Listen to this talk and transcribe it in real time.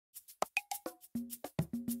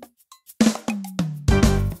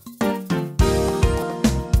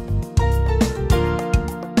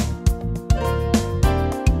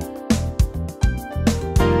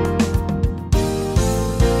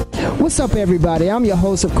What's up, everybody? I'm your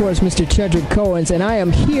host, of course, Mr. Chedrick Cohens, and I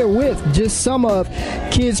am here with just some of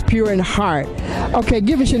Kids Pure in Heart. Okay,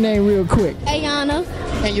 give us your name real quick. Ayana.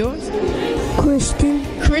 And yours? Kristen.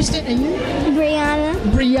 Kristen, and you? Brianna.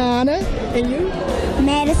 Brianna, and you?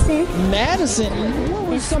 Madison. Madison. What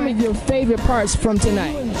were some of your favorite parts from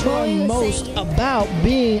tonight? What you enjoy most about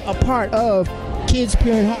being a part of Kids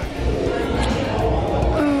Pure in Heart?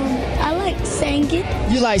 I like singing.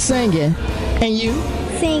 You like singing, and you?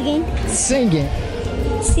 Singing. Singing.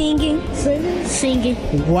 Singing. Singing?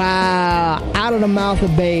 Singing. Wow, out of the mouth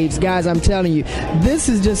of babes. Guys, I'm telling you, this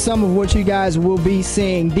is just some of what you guys will be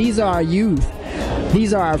seeing. These are our youth.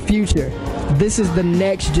 These are our future. This is the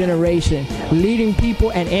next generation, leading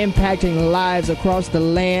people and impacting lives across the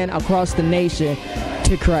land, across the nation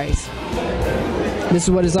to Christ. This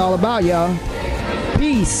is what it's all about, y'all.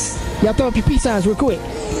 Peace. Y'all throw up your peace signs real quick.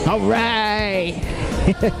 All right.